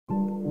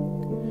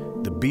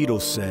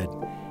Beatles said,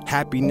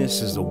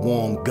 "Happiness is a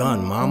warm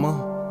gun, mama."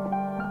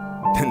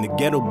 Then the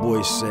Ghetto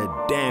Boys said,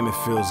 "Damn, it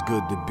feels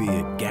good to be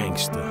a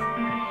gangster."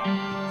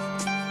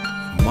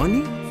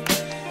 Money?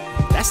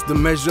 That's the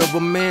measure of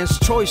a man's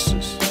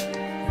choices.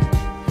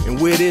 And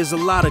where there's a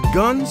lot of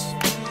guns,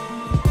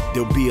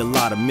 there'll be a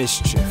lot of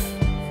mischief.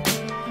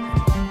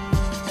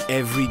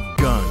 Every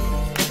gun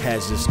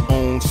has its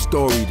own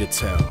story to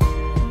tell.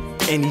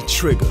 Any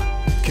trigger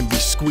can be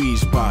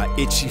squeezed by an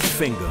itchy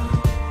finger.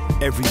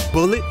 Every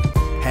bullet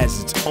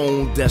has its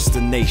own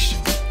destination.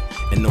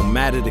 And no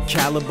matter the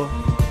caliber,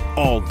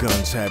 all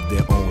guns have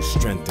their own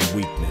strength and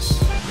weakness.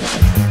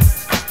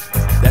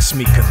 That's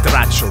me,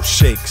 Catracho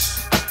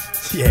Shakes.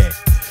 Yeah,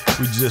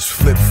 we just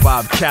flipped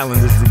 5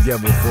 calendars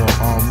together for an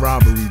armed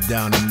robbery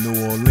down in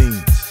New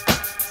Orleans.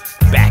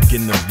 Back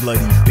in the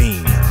bloody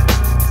beam,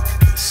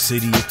 the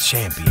city of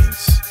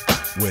champions,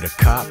 where the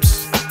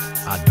cops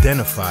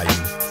identify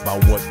you by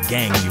what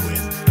gang you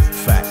in.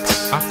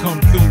 Facts. I come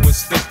through and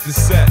stick the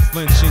set,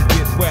 flinch and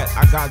get wet.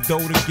 I got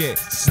dough to get,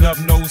 snub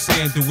nose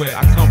handle it.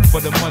 I come for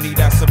the money,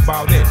 that's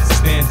about it.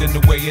 Stand in the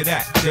way of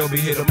that. They'll be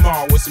here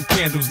tomorrow with some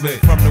candles lit.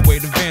 From the way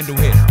the vandal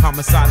hit,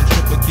 homicide and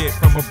triplicate.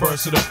 From a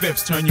burst of the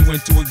fifths, turn you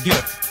into a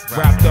gift.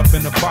 Wrapped up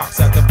in a box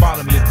at the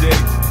bottom, you dig.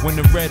 When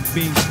the red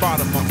beams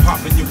bottom, I'm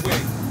popping your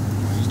wig.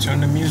 You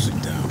turn the music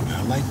down, man.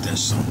 I like that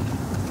song.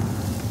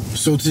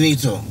 So,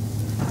 Tonito.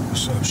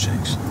 What's up,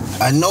 Shakes?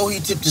 I know he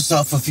tipped us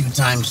off a few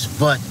times,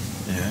 but...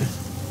 Yeah?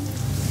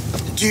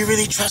 Do you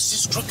really trust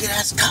this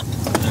crooked-ass cop?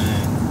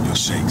 Man, yo,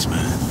 Shakes,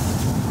 man.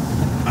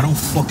 I don't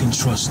fucking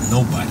trust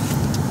nobody.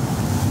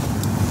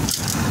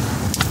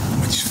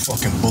 With these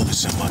fucking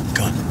bullets in my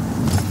gun.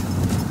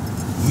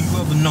 Who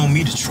you ever know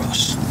me to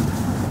trust?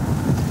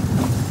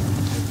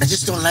 I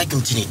just don't like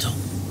him, Tonito.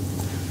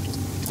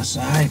 That's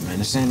all right, man.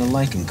 This ain't a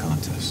liking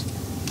contest.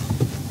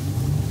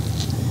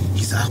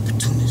 He's an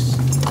opportunist.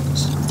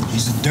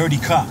 He's a dirty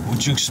cop.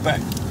 What you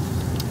expect?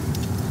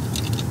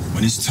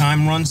 When his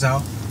time runs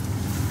out,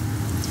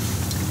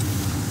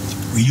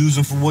 we use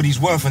him for what he's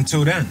worth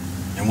until then.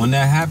 And when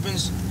that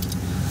happens,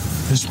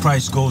 his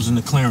price goes in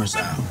the clearance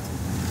aisle.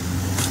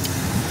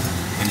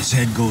 And his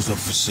head goes up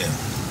for sale.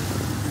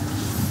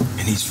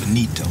 And he's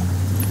finito,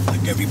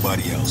 like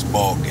everybody else.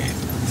 Ball game.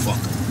 Fuck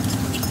him.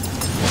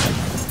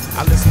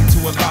 I listen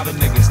to a lot of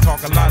niggas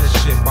talk a lot of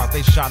shit about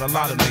they shot a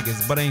lot of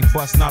niggas, but ain't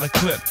bust not a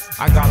clip.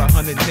 I got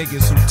 100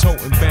 niggas who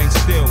tote and bang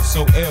still.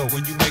 So ill,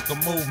 when you make a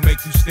move,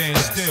 make you stand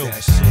still.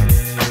 That shit.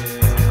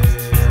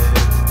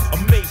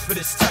 I'm made for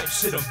this type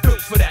shit, I'm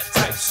built for that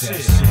type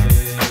shit.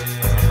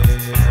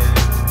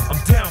 I'm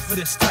down for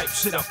this type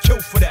shit, I'll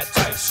kill for that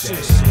type shit.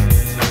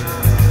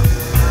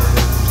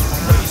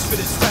 I'm raised for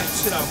this type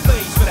shit, I'll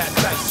blaze for that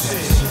type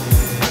shit.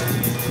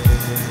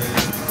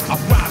 I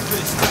ride for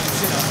this type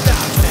shit, I'll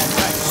die for that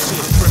type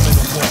shit.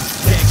 Criminal walk,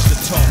 gangster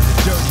talk,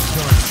 dirty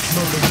gun,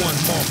 murder one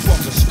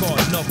motherfucker,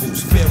 scarred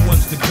knuckles, fair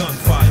one's the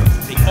gunfire.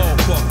 They all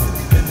buckle,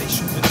 then they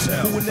shoot and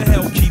tell. Who in the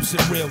hell keeps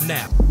it real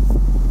now?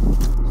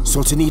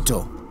 So,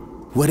 Tonito,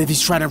 what if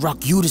he's trying to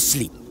rock you to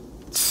sleep?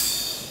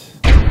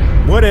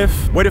 What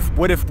if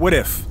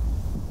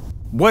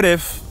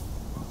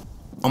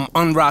I'm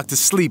unrocked to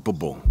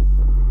sleepable?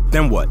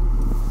 Then what?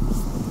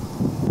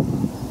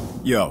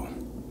 Yo,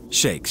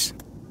 Shakes,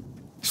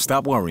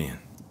 stop worrying.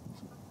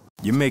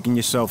 You're making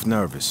yourself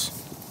nervous.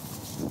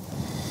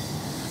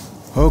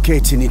 Okay,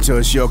 Tonito,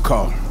 it's your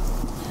call.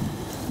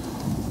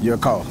 Your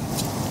call.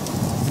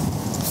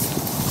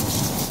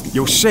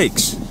 Yo,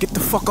 Shakes, get the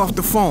fuck off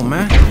the phone,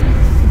 man.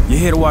 You're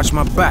here to watch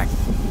my back,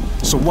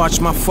 so watch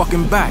my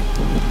fucking back.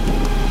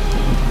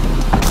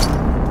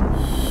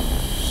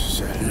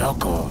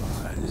 Loco,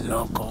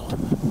 loco.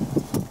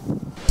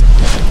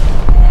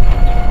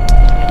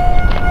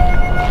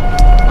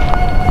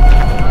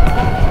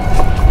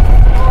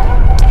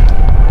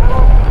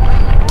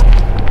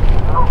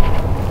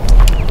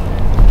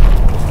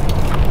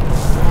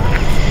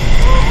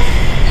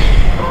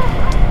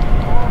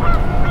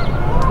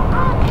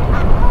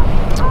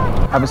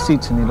 Have a seat,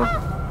 Tonito.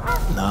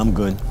 Nah, I'm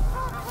good.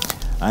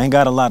 I ain't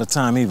got a lot of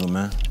time either,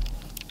 man.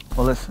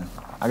 Well, listen,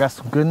 I got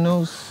some good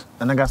news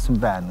and I got some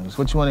bad news.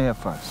 What you want to hear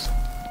first?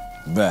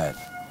 Bad.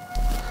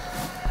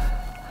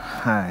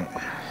 All right.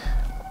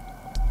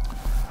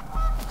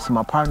 So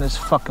my partner's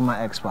fucking my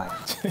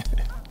ex-wife.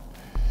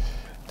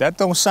 That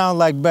don't sound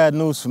like bad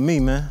news for me,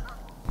 man.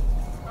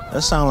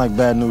 That sound like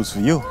bad news for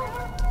you.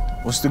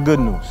 What's the good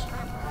news?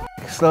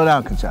 Slow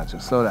down,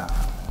 Catracho, slow down.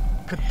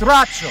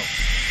 Catracho.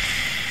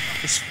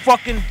 It's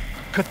fucking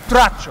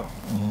Catracho.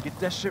 Get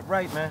that shit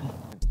right, man.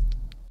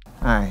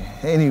 All right,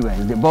 anyway,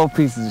 they're both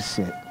pieces of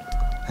shit.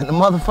 And the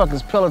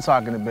motherfucker's pillow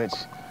talking a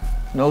bitch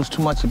knows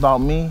too much about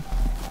me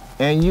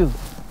and you.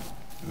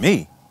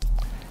 Me?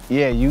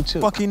 Yeah, you too.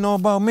 Fuck he know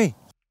about me?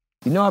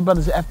 You know our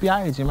brother's an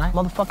FBI agent, right?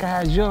 Motherfucker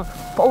has your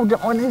folder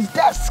on his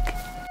desk.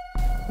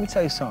 Let me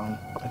tell you something.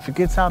 If it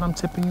gets out I'm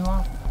tipping you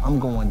off, I'm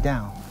going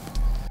down.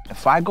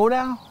 If I go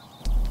down,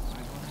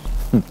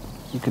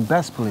 you can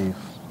best believe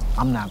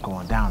I'm not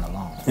going down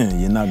alone.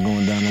 You're not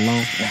going down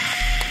alone? Nah.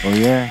 Oh,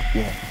 yeah?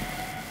 Yeah.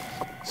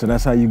 So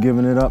that's how you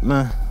giving it up,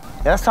 man?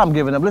 Yeah, that's how I'm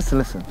giving up.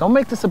 Listen. Don't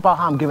make this about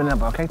how I'm giving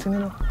up, okay,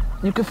 Tonito?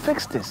 You can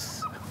fix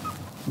this.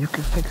 You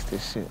can fix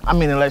this shit. I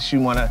mean, unless you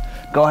wanna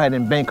go ahead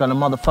and bank on a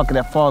motherfucker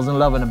that falls in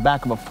love in the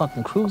back of a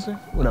fucking cruiser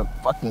with a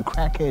fucking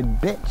crackhead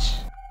bitch.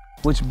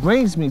 Which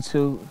brings me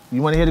to,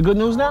 you wanna hear the good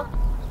news now?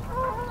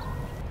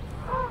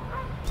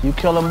 You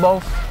kill them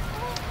both,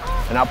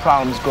 and our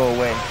problems go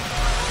away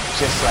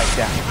just like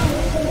that.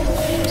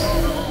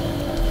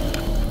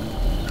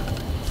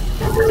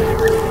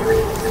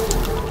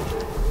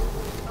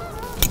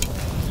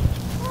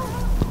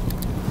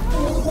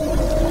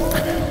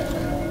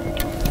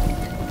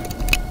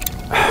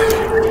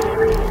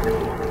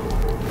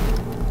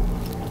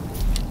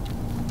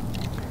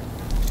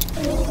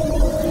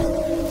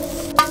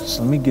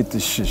 So let me get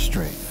this shit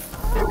straight.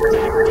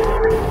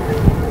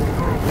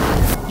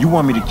 You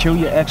want me to kill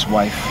your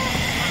ex-wife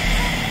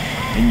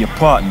and your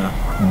partner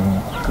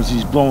because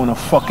he's blowing her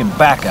fucking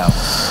back out.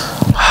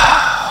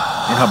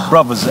 And her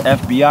brother's an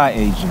FBI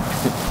agent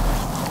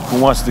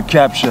who wants to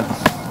capture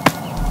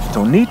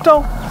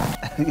Tonito?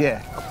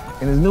 Yeah.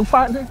 And his new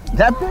partner?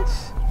 That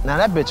bitch? Now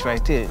that bitch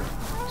right there,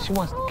 she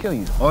wants to kill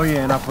you. Oh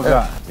yeah, and I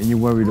forgot. And you're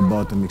worried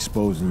about them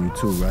exposing you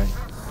too, right?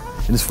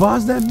 And as far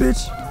as that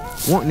bitch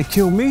wanting to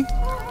kill me,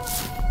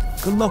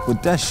 good luck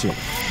with that shit.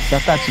 So I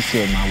thought you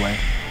said my way.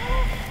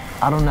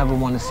 I don't ever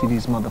want to see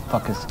these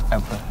motherfuckers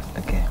ever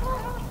again.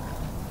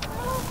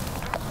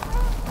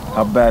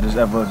 How bad is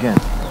ever again?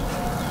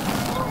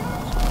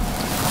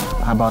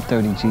 How about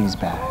 30 G's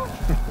bad?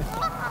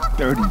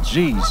 30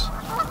 G's?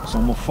 So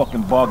I'm a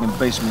fucking bargain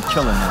basement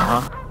killer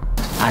now, huh?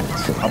 I didn't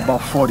say How that.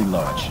 about 40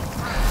 large?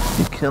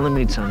 You're killing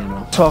me,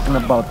 Tonito. Talking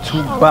about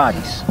 2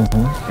 bodies,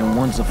 and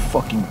one's a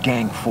fucking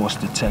gang force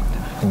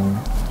detective.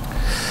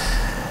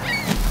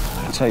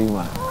 I'll tell you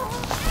what.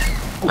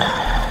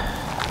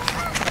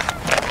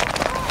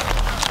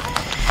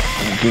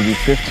 I'll give you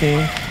 15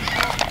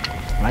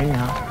 right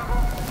now.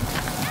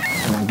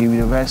 And I'll give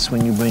you the rest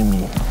when you bring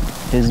me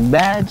his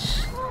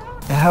badge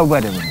and her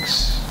wedding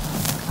rings.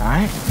 All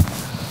right?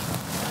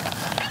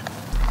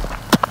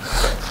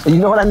 And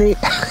you know what I need?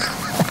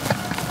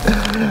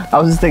 I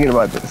was just thinking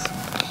about this.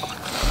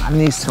 I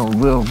need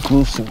some real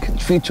gruesome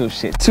contrito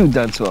shit too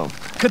done to him.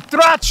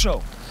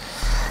 Catracho!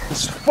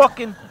 It's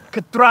fucking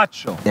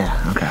Catracho.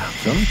 Yeah, okay.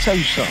 So let me tell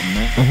you something,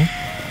 man.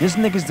 There's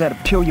niggas that'll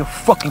peel your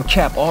fucking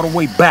cap all the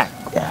way back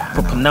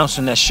for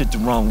pronouncing that shit the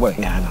wrong way.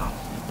 Yeah, I know.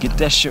 Get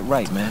that shit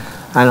right, man.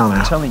 I know, man.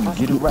 I'm telling you,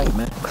 get it right,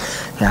 man.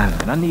 Yeah, I know.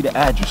 And I need an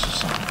address or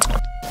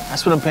something.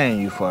 That's what I'm paying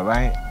you for,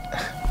 right?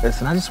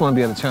 Listen, I just want to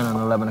be able to turn on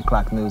the 11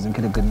 o'clock news and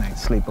get a good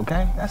night's sleep,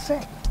 okay? That's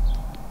it.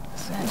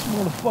 That's it. This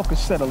motherfucker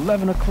said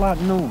 11 o'clock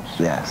news.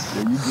 Yes.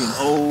 Yeah, you getting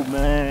old,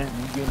 man.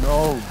 You getting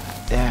old.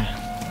 Yeah.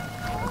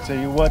 I'll tell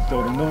you what,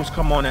 though, the news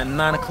come on at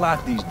 9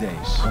 o'clock these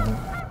days.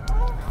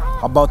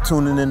 How about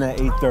tuning in at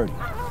 8:30?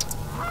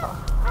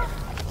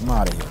 I'm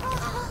out of here.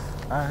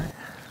 All right.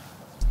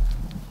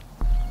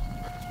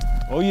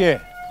 Oh, yeah.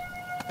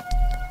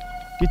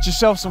 Get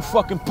yourself some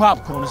fucking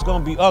popcorn. It's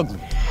gonna be ugly.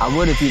 I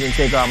would if you didn't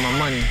take all my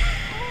money.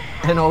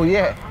 And oh,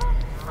 yeah,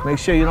 make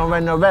sure you don't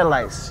run no red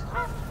lights.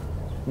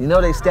 You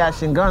know they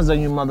stashing guns on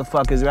you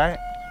motherfuckers, right?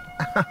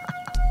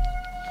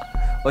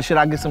 Or should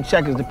I get some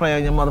checkers to play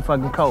on your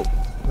motherfucking coat?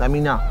 Let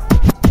me know.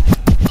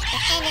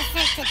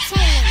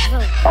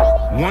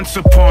 Once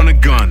upon a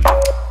gun,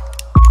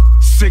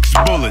 6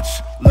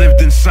 bullets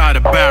lived inside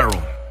a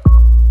barrel.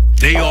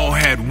 They all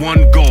had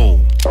one goal,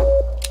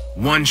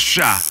 1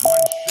 shot,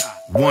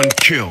 1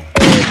 kill.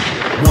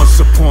 Once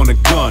upon a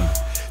gun,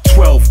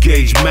 12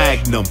 gauge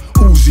magnum,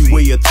 Uzi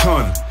weigh a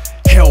ton.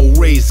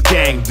 Hell-raised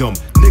gangdom,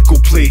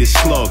 nickel-plated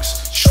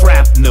slugs,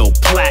 shrapnel,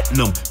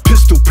 platinum,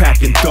 pistol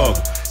packing thug,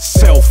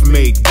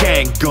 self-made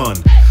gang gun,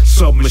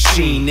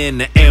 submachine in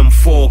the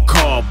M4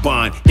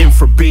 carbine,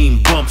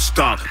 infrabeam bump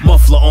stock,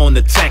 muffler on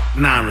the Tech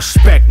 9,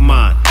 respect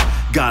mine.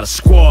 Got a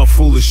squad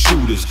full of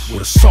shooters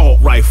with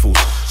assault rifles,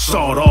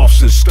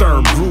 sawed-offs and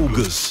Stern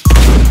Rugers.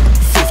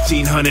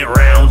 1,500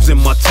 rounds in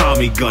my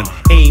Tommy gun,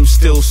 aim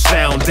still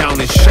sound down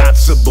in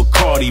shots of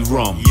Bacardi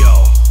rum.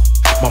 Yo.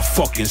 My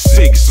fucking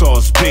sig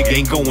saw's big,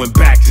 ain't going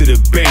back to the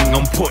bang.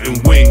 I'm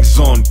putting wings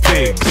on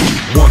pigs.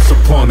 Once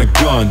upon a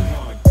gun,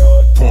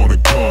 upon a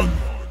gun,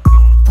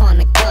 upon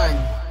a gun.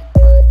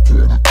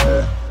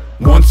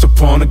 Once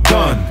upon a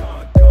gun,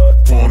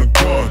 upon a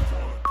gun,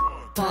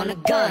 upon a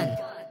gun.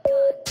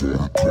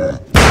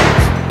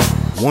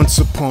 Once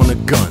upon a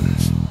gun,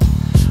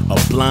 a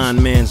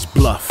blind man's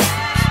bluff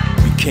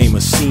became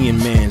a seeing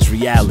man's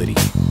reality.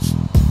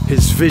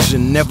 His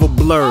vision never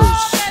blurs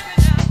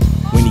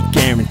when he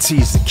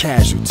guarantees the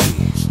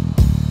casualty.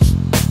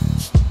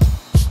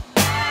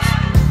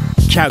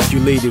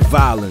 Calculated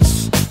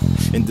violence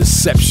and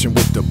deception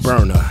with the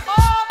burner.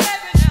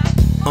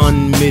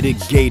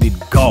 Unmitigated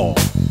gall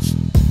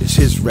is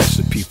his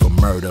recipe for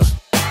murder.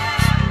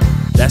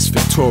 That's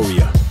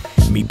Victoria,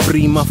 mi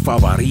prima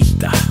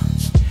favorita.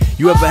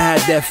 You ever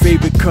had that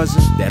favorite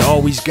cousin that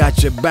always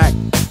got your back?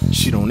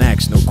 She don't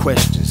ask no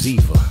questions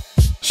either.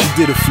 She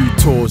did a few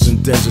tours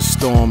in Desert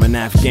Storm in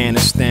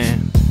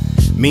Afghanistan.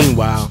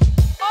 Meanwhile,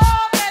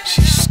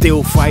 she's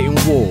still fighting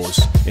wars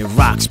in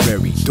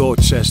Roxbury,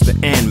 Dorchester,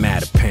 and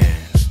Mattapan.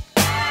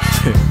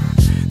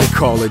 They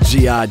call her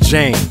G.I.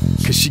 Jane,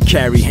 cause she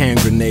carry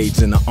hand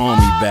grenades in the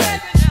army bag.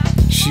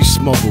 She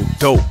smuggled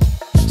dope,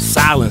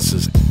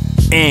 silencers,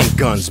 and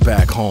guns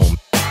back home.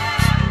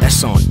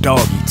 That's on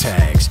doggy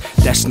tags,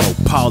 that's no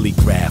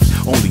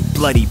polygraph, only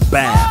bloody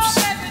baths.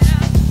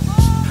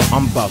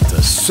 I'm about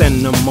to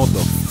send them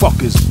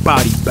motherfuckers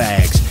body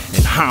bags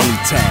and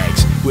homie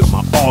tags with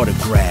my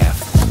autograph,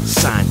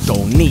 signed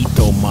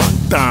Tonito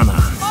Montana.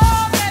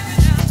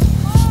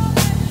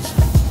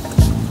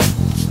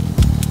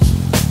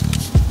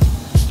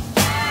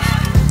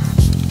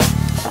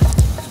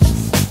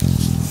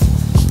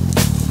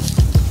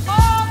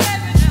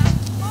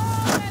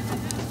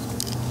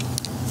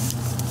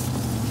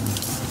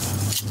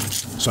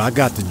 So I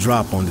got the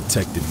drop on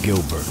Detective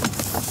Gilbert.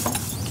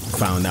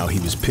 Found out he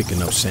was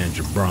picking up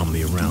Sandra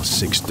Bromley around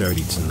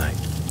 6:30 tonight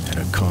at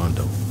her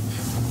condo.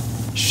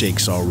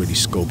 Shake's already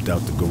scoped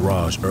out the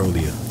garage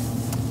earlier.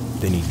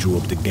 Then he drew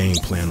up the game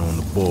plan on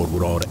the board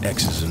with all the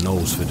X's and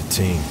O's for the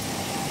team.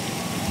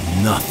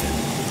 Nothing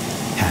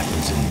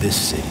happens in this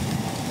city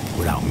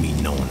without me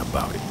knowing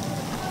about it.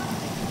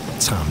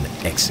 Time to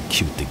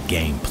execute the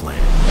game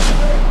plan.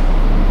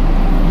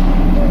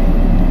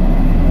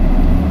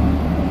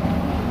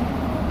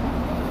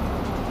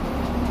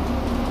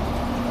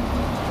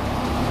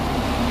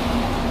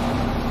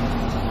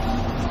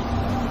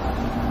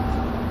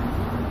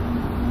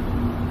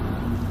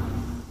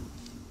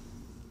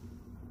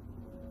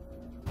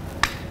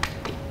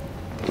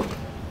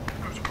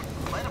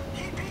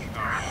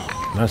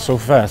 Not so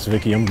fast,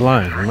 Vicky. I'm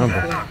blind, remember?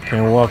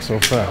 Can't walk so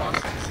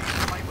fast.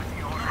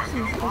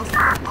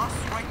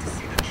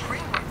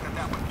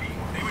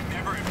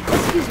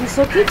 Excuse me,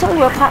 sir. Can you tell me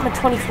where apartment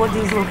 24D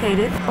is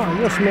located? Oh,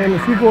 yes, ma'am.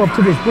 If you go up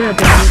to this ramp...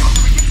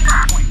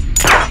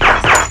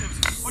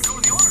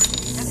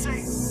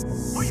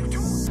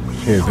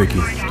 Here, Vicky.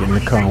 Get in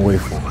the car and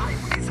wait for him.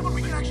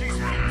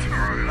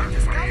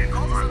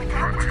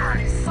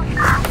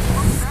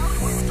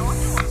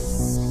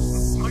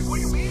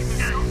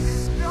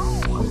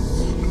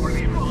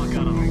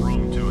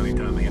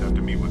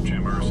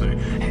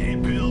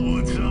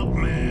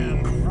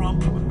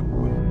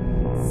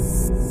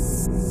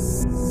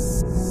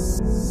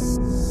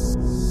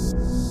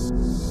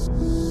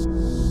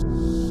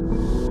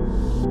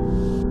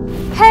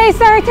 Hey,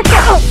 sorry to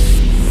go.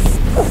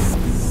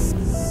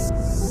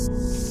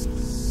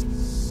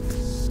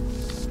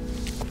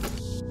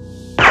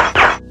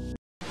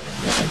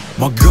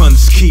 My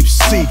guns keep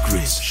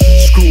secrets,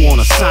 screw on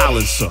a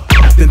silencer,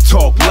 then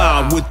talk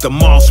loud with the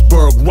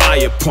Mossberg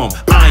riot pump.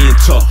 Iron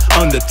tuck,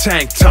 under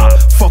tank top,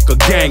 fuck a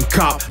gang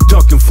cop,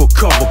 ducking for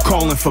cover,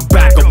 calling for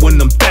backup when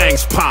them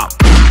things pop.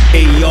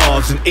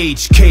 ARs and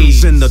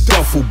HKs in the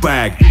duffel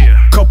bag,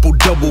 couple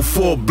double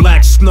 4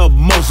 black snub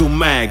muzzle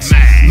mags,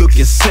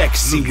 looking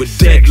sexy with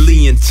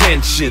deadly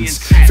intentions,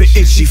 for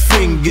itchy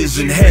fingers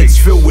and heads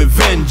filled with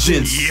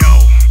vengeance.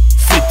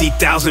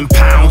 50,000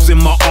 pounds in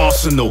my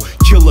arsenal,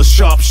 killer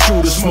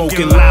sharpshooter,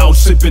 smoking loud,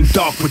 sipping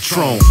dark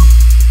Patron.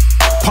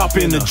 Pop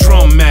in a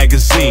drum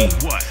magazine,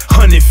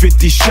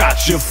 150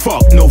 shots, you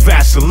fuck, no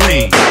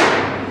Vaseline.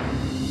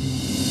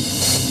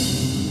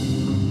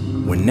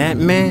 When that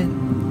man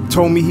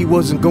told me he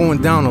wasn't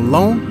going down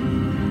alone,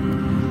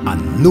 I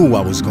knew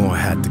I was gonna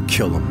have to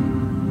kill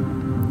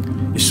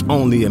him. It's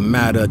only a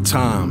matter of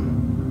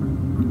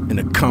time in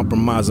a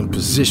compromising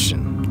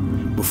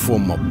position before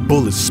my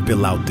bullets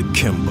spill out the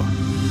kimber.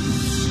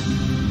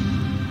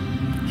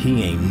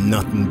 He ain't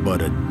nothing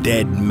but a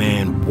dead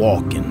man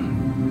walking.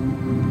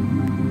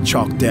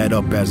 Chalk that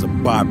up as a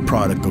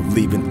byproduct of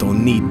leaving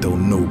Tonito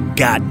no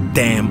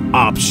goddamn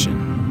option.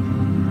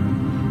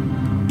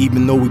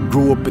 Even though we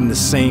grew up in the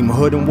same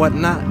hood and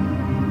whatnot,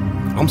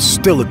 I'm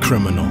still a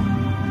criminal.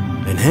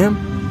 And him,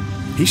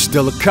 he's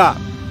still a cop.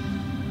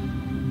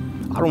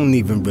 I don't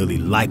even really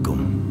like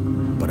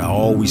him, but I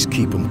always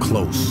keep him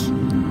close.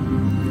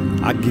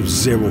 I give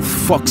 0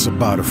 fucks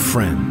about a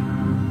friend.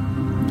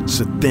 It's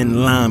a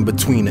thin line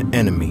between the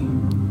enemy.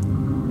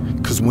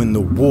 Cause when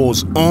the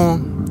war's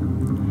on,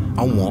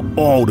 I want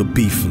all the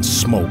beef and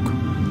smoke.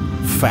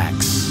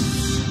 Facts.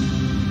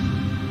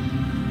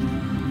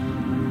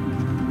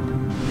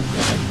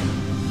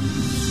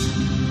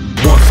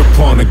 Once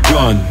upon a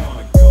gun.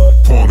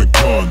 Upon a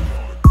gun.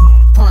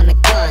 Upon a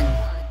gun.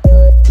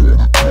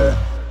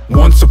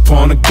 Once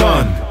upon a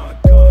gun.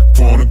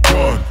 Upon a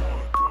gun.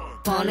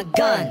 Upon a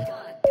gun.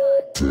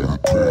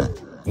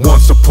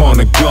 Once upon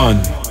a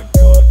gun.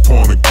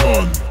 Upon a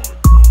gun.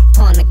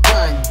 Upon a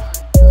gun.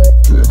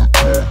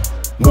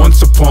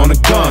 Once upon a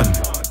gun.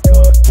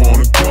 Upon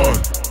a gun.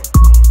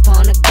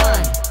 Upon a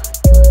gun.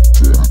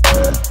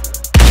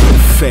 The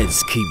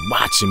feds keep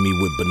watching me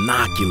with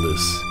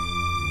binoculars.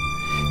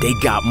 They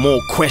got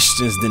more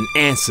questions than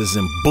answers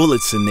and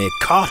bullets in their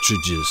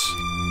cartridges.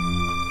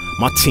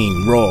 My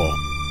team raw.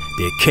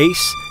 Their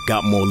case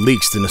got more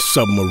leaks than a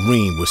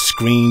submarine with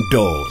screen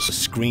doors.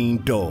 Screen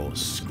doors.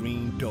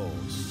 Screen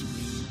doors.